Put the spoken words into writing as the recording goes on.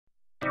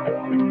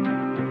Where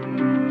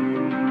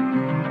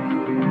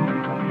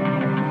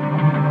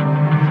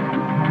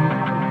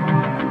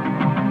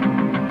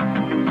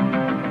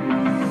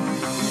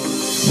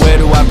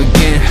do I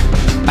begin?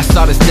 I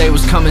saw this day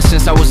was coming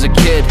since I was a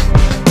kid.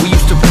 We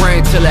used to pray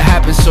until it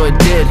happened, so it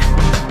did.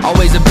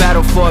 Always a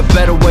battle for a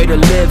better way to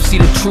live. See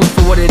the truth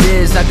for what it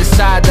is. I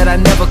decide that I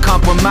never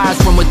compromise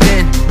from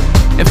within.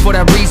 And for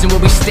that reason we'll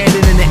be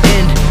standing in the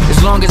end.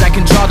 As long as I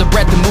can draw the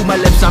breath and move my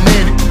lips, I'm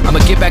in. I'ma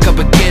get back up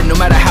again, no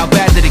matter how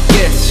bad that it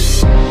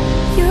gets.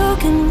 You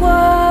can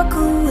walk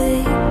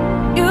away,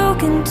 you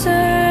can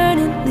turn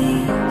and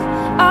leave.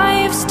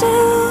 I've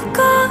still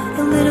got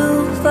a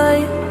little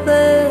fight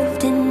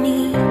left in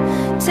me.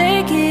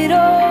 Take it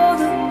all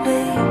the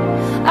way,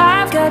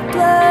 I've got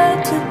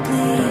blood to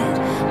bleed.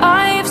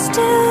 I've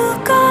still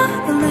got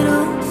a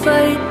little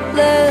fight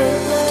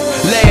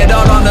left. Lay it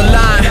all on the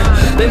line.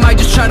 They might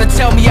just try to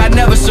tell me I'd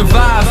never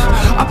survive.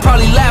 I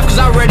probably laugh cause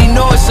I already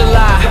know it's a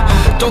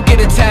lie. Don't get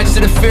attached to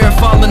the fear of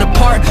falling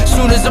apart.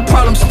 Soon as the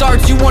problem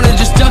starts, you wanna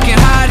just duck and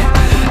hide.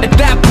 At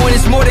that point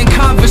it's more than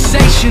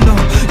conversational.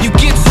 You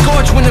get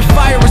scorched when the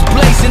fire is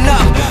blazing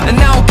up. And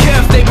I don't care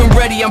if they've been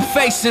ready, I'm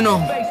facing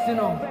them.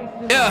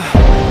 Yeah.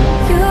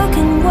 You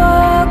can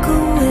walk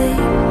away,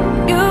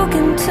 you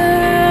can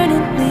turn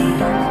and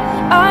leave.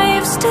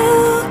 I've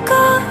still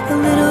got a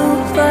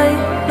little fight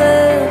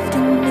left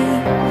in me.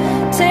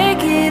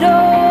 Take it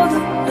all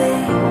the way,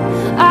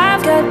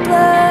 I've got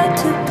blood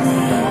to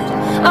bleed.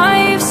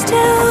 I've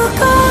still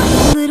got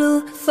a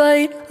little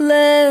fight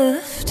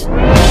left.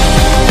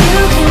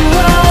 You can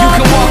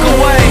walk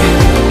away,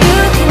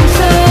 you can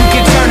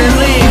turn and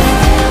leave.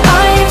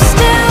 I've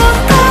still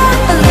got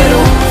a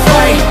little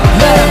fight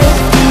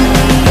left in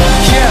me.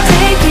 Yeah.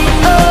 Take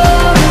it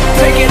all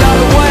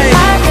the way.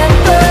 I've got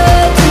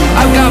blood to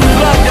bleed.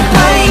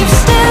 I've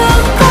still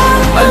got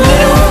A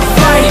little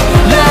fight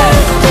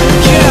left.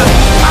 Yeah,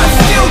 I've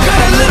still got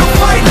a little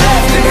fight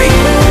left in me.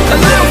 A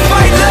little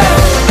fight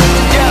left.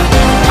 Yeah,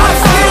 I've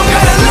still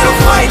got a little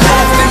fight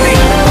left in me.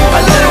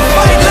 A little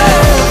fight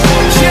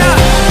left. Yeah,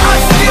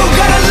 I've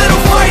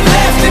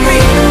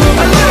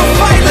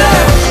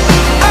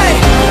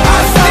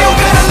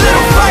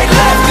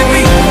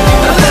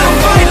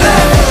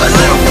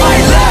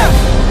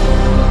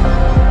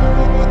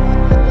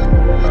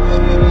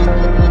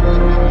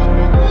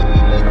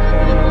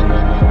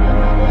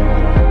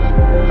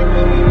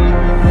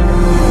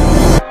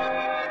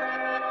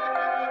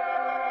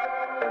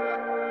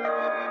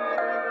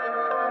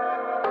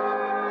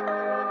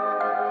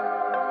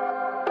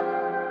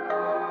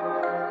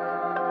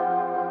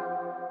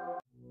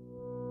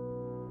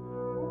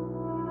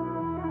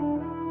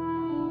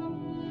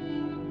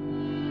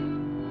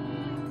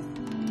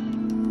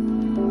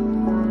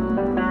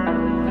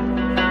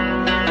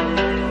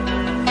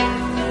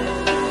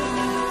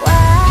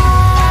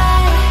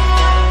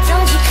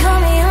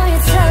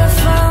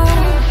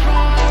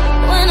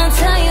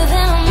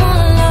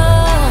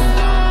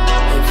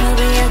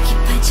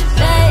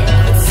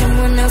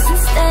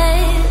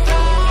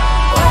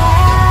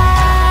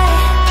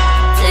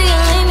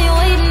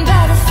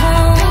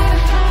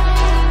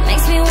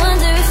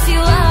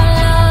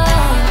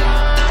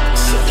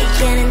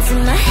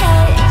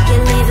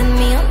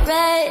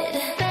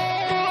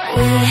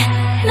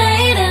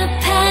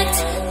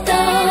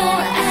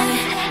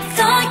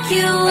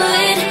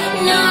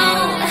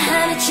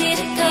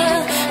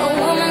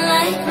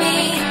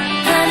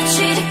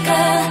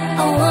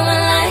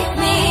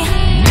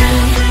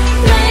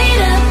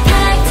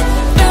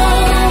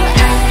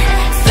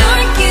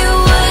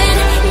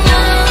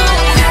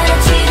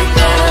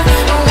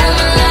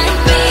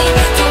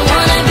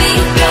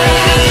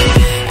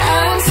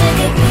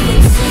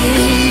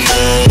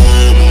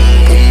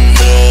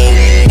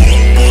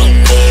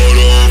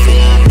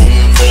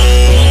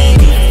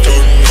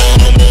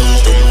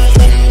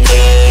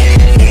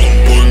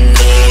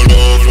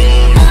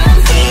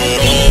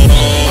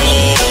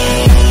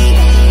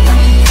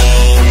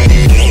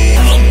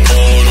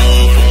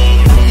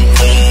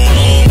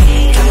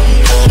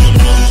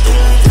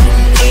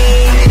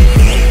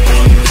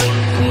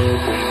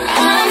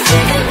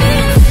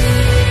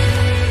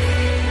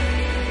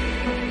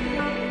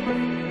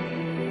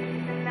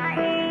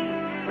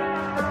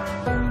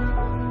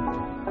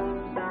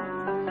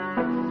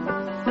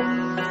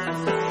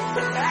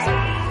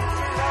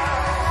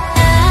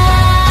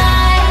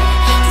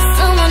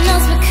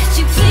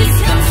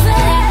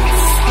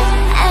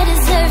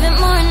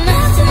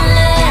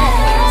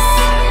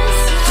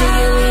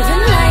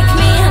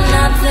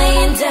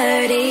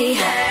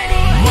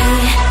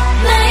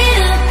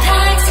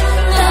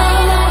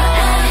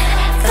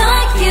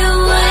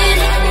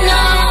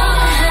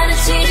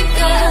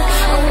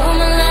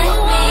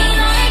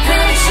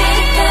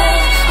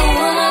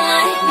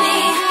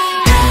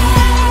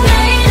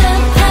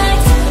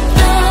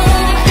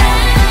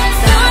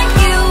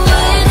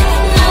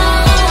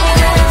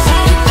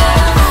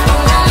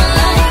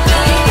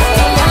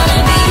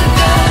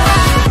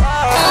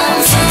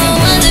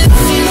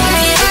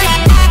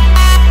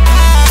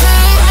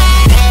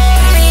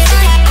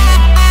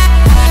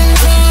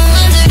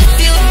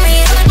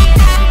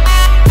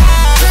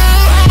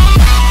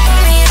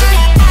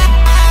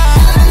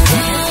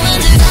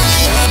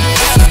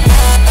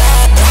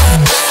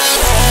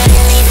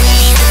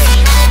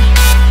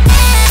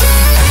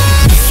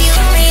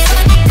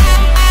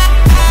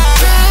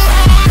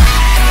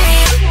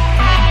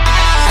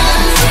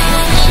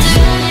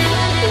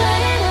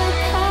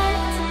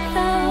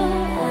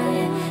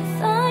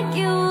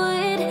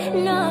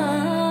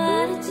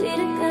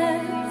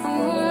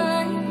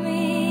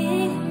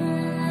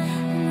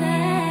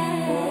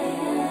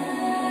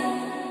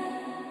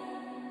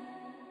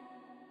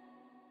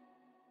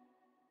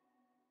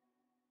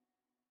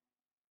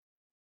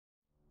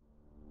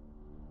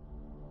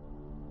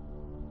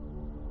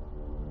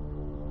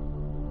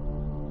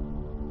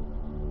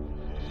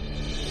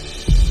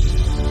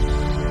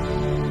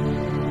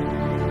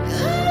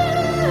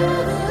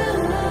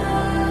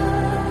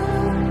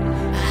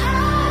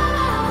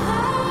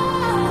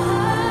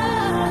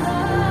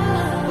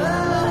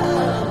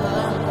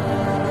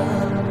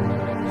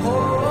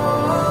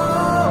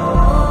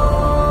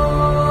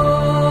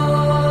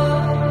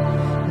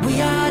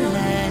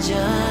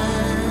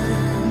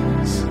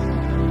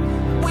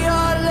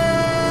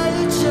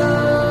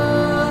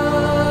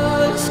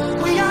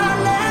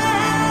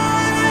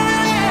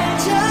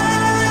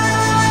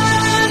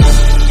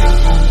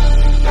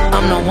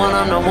I'm the one,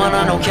 I'm the one,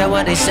 I don't care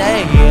what they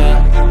say, yeah.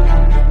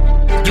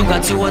 You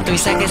got 2 or 3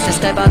 seconds to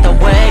step out the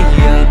way,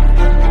 yeah.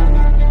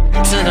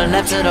 To the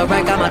left, to the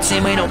right, got my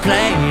team, we don't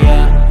play,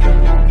 yeah.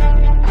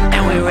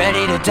 And we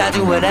ready to die,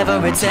 do whatever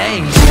it takes,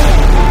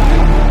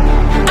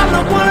 yeah. I'm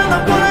the one,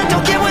 I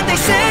don't care what they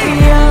say,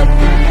 yeah.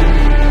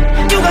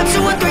 You got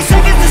 2 or 3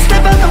 seconds to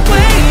step out the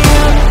way,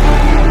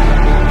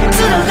 yeah.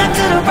 To the left,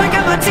 to the right,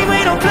 got my team, we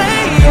don't play,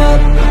 yeah.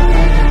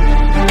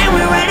 And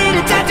we're ready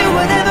to die, do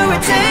whatever it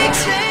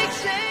takes.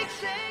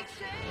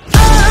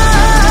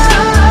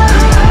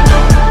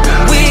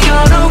 We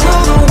gonna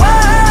rule the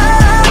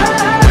world.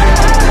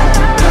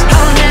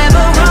 I'll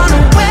never run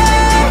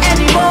away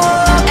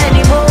anymore,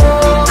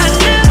 anymore. I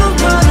never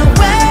run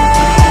away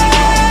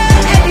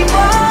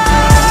anymore.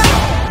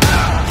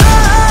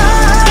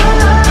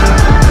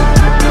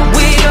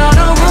 We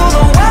gonna rule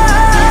the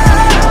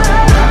world.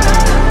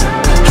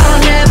 I'll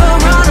never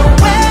run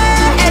away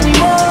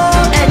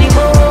anymore,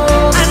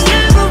 anymore. I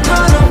never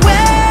run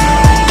away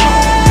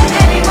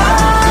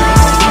anymore.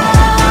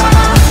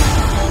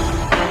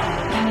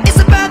 It's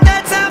about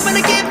that time when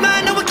I get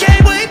mine, no I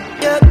can't wait,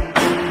 yeah.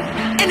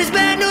 And it's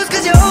bad news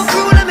cause your whole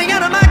crew let me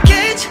out of my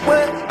cage,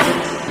 well,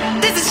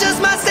 this is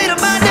just my state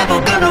of mind, never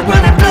gonna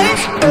run and play,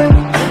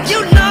 you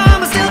know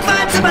I'ma still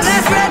fight till my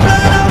last red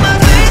blood on my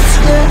face,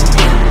 yeah.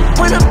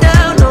 When I'm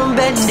down, I'm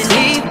bending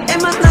deep, and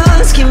my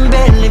lungs can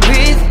barely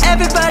breathe.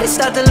 Everybody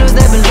start to lose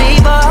their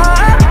belief,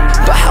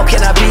 but how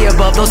can I be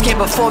above those came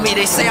before me?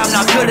 They say I'm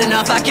not good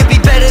enough, I can be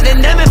better than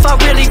them if I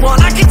really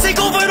want. I can take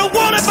over the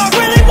world if I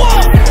really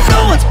want.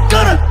 No one's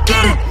gonna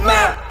get it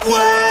my way.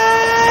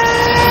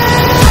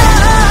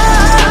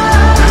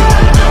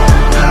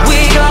 We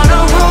gonna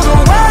rule the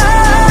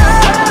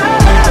world.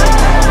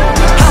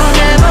 I'll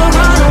never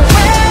run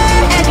away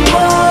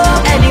anymore,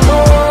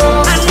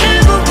 anymore. I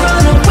never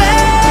run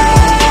away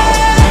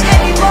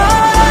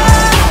anymore.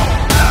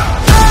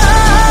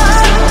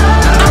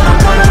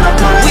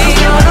 We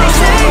gonna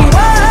say you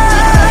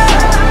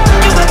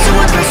got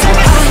 2 or 3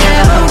 seconds. I'll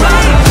never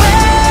run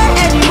away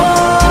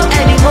anymore,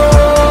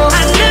 anymore. I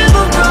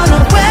never run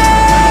away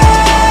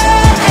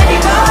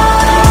anymore.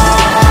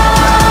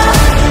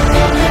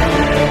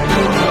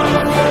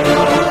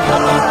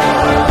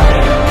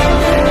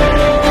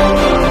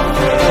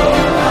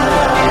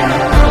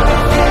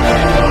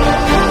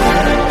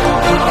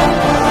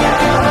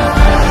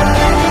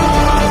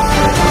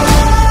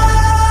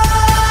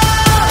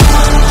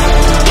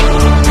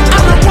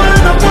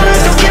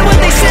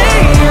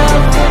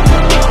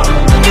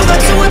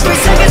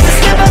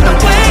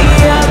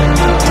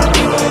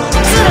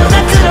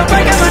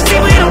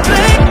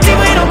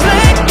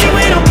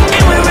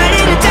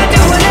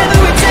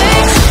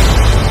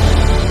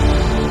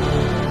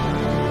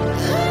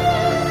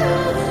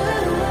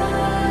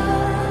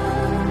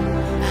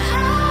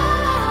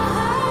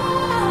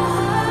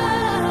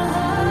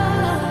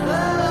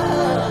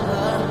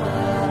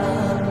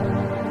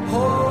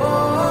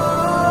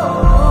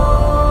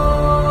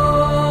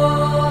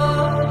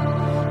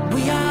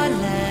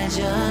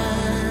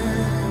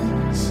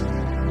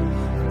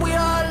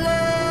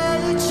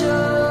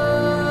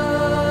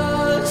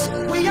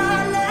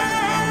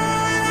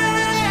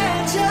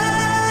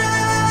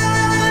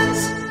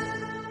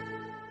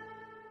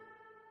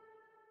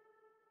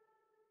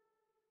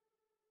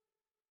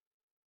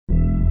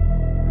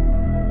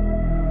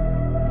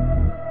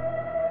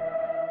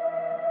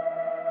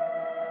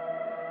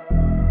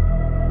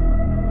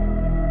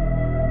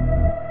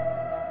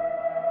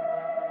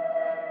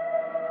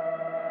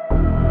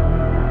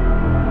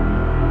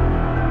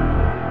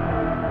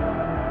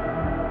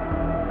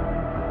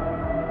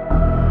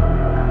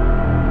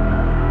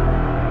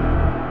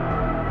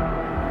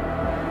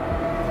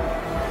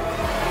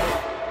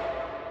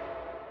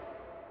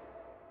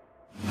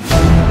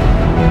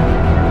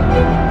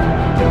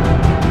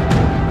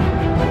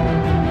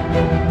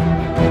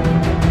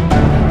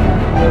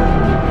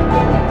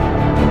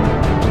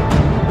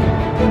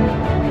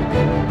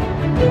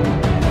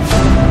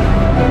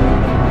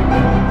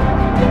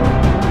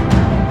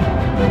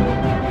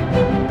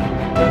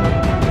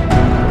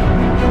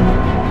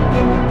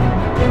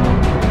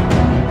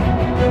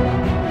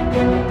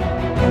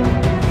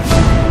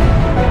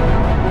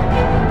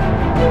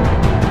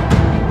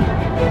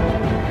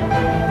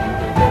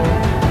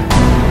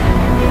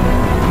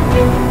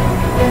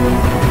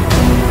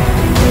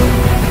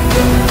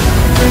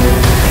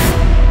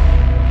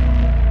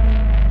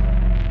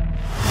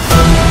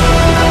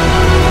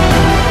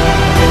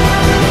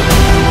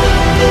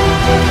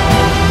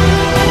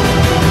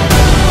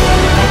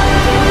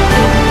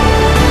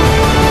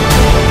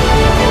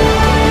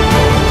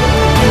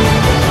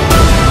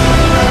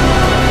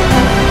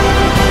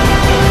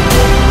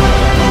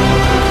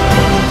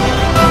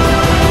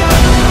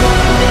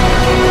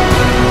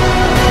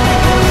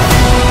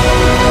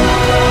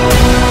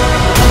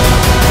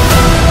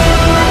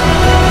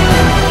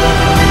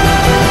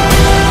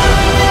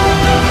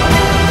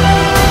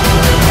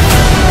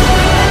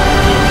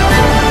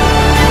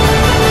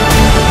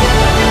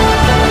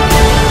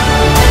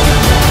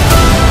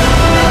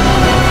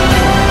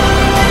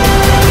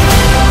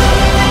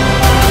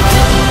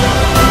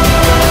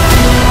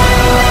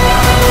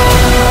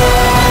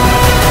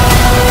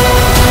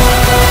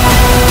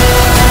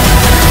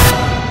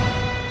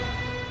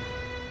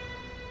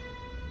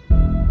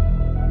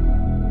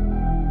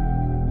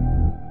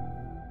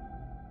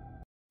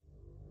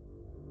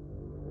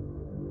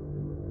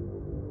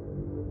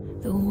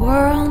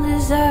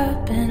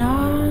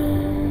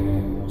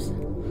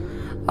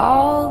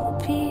 all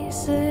the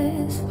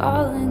pieces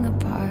falling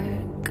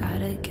apart.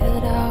 Gotta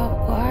get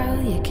out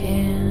while you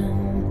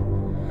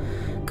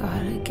can.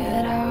 Gotta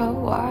get out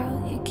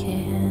while you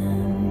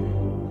can.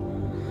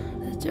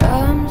 The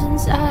drums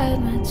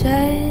inside my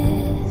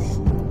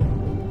chest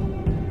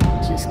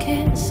just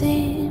can't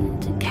seem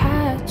to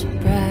catch a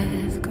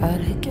breath.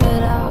 Gotta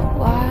get out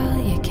while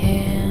you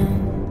can.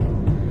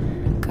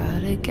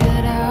 Gotta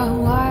get out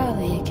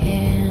while you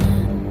can.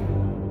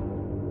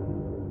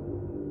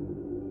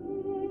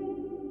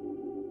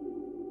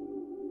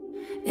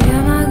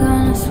 Am I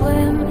gonna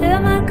swim?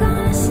 Am I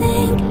gonna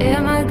sink?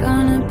 Am I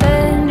gonna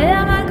bend?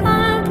 Am I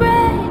gonna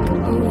break?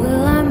 Or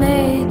will I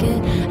make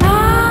it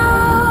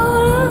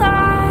out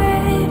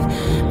alive?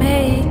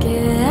 Make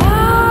it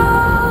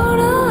out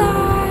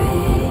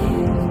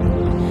alive.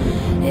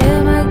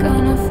 Am I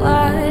gonna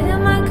fly?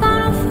 Am I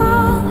gonna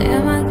fall?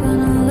 Am I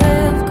gonna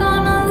live?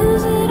 Gonna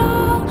lose it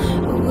all?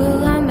 Or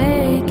will I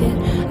make it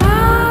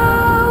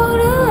out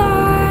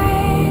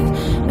alive?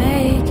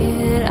 Make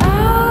it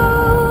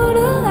out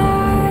alive.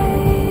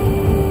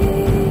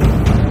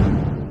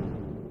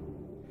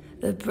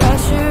 The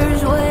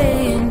pressure's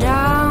weighing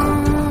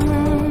down,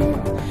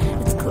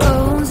 it's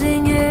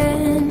closing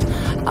in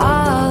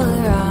all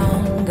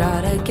around.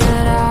 Gotta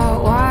get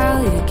out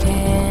while you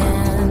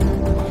can.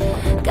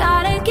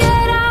 Gotta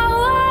get out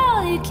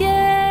while you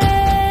can.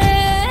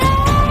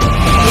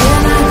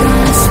 Am I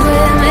gonna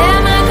swim?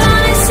 Am I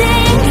gonna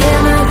sink?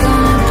 Am I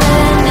gonna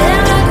bend?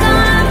 Am I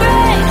gonna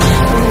break?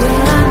 Or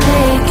will I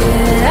make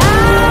it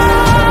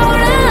out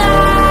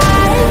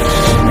alive?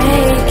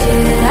 Make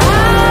it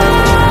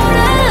out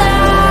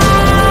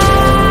alive.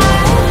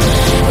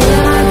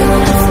 Am I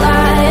gonna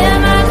fly?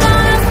 Am I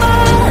gonna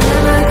fall?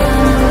 Am I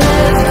gonna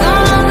live?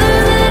 Gonna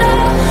lose it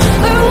all?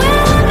 Or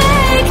will I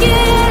make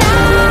it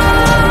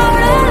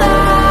out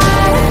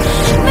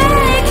alive?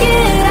 Make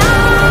it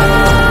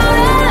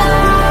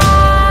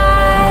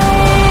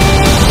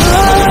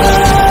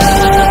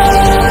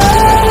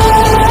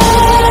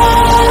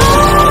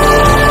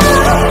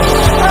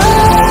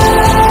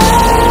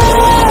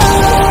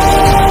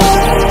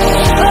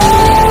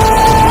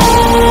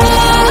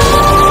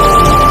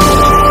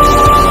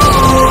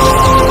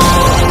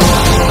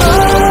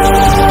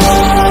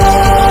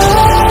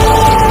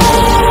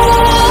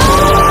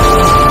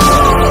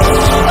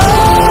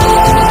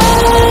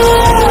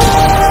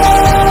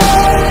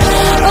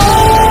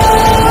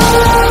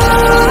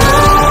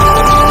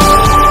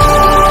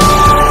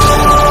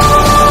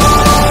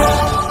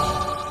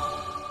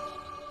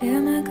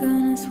Am I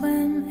gonna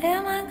swim?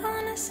 Am I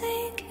gonna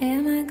sink?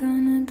 Am I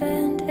gonna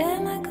bend?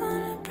 Am I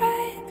gonna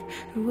break?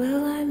 Or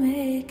will I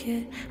make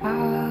it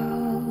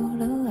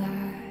out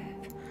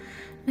alive?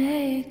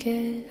 Make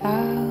it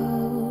out